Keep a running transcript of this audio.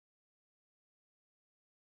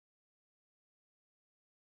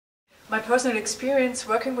My personal experience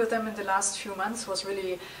working with them in the last few months was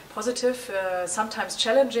really positive, sometimes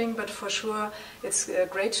challenging, but for sure it's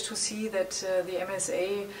great to see that the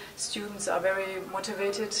MSA students are very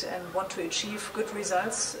motivated and want to achieve good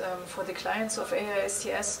results for the clients of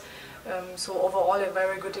AISTS. So overall a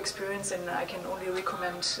very good experience, and I can only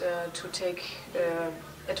recommend to take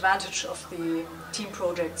advantage of the team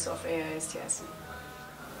projects of AISTS.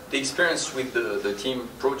 The experience with the team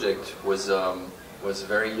project was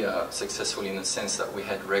very successful in the sense that we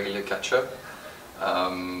had regular catch-up,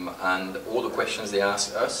 and all the questions they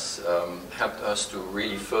asked us helped us to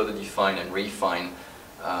really further define and refine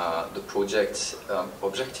the project's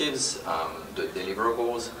objectives, the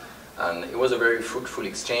deliverables, and it was a very fruitful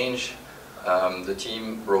exchange. The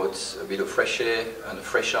team brought a bit of fresh air and a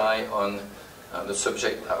fresh eye on the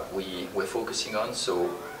subject that we were focusing on,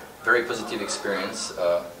 so very positive experience,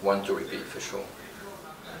 one to repeat for sure.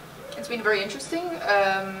 It's been very interesting.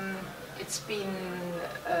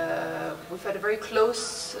 We've had a very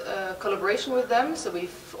close collaboration with them, so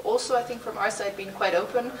we've also, I think from our side, been quite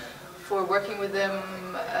open for working with them,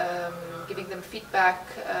 giving them feedback,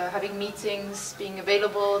 having meetings, being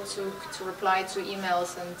available to reply to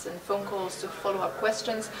emails and phone calls to follow up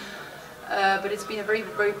questions. But it's been a very,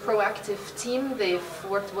 very proactive team. They've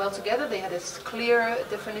worked well together. They had a clear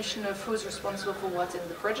definition of who's responsible for what in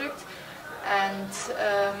the project. And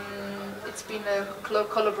it's been a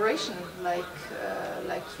collaboration like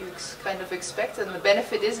you kind of expect, and the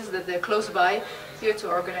benefit is that they're close by here to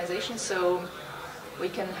our organization, so we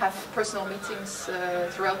can have personal meetings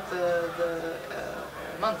throughout the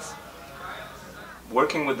months.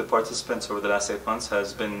 Working with the participants over the last 8 months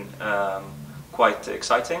has been quite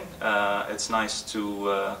exciting. It's nice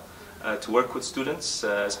to work with students,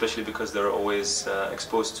 especially because they're always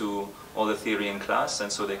exposed to all the theory in class,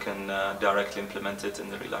 and so they can directly implement it in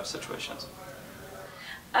the real-life situations.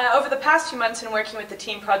 Over the past few months in working with the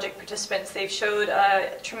team project participants, they've showed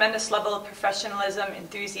a tremendous level of professionalism,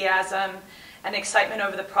 enthusiasm, and excitement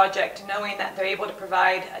over the project, knowing that they're able to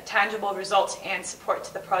provide tangible results and support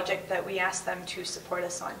to the project that we ask them to support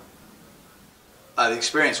us on. The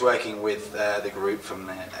experience working with the group from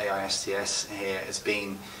the AISTS here has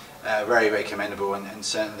been very, very commendable, and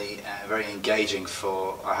certainly very engaging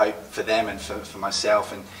for, I hope, for them and for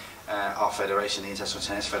myself and our federation, the International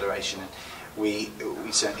Tennis Federation. And we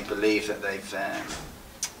certainly believe that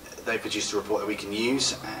they've produced a report that we can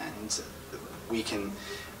use, and we can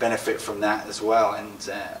benefit from that as well.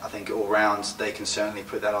 And I think all round they can certainly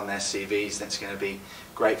put that on their CVs. That's going to be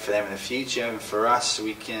great for them in the future, and for us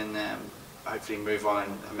we can hopefully move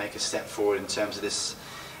on and make a step forward in terms of this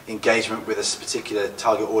engagement with a particular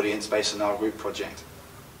target audience based on our group project.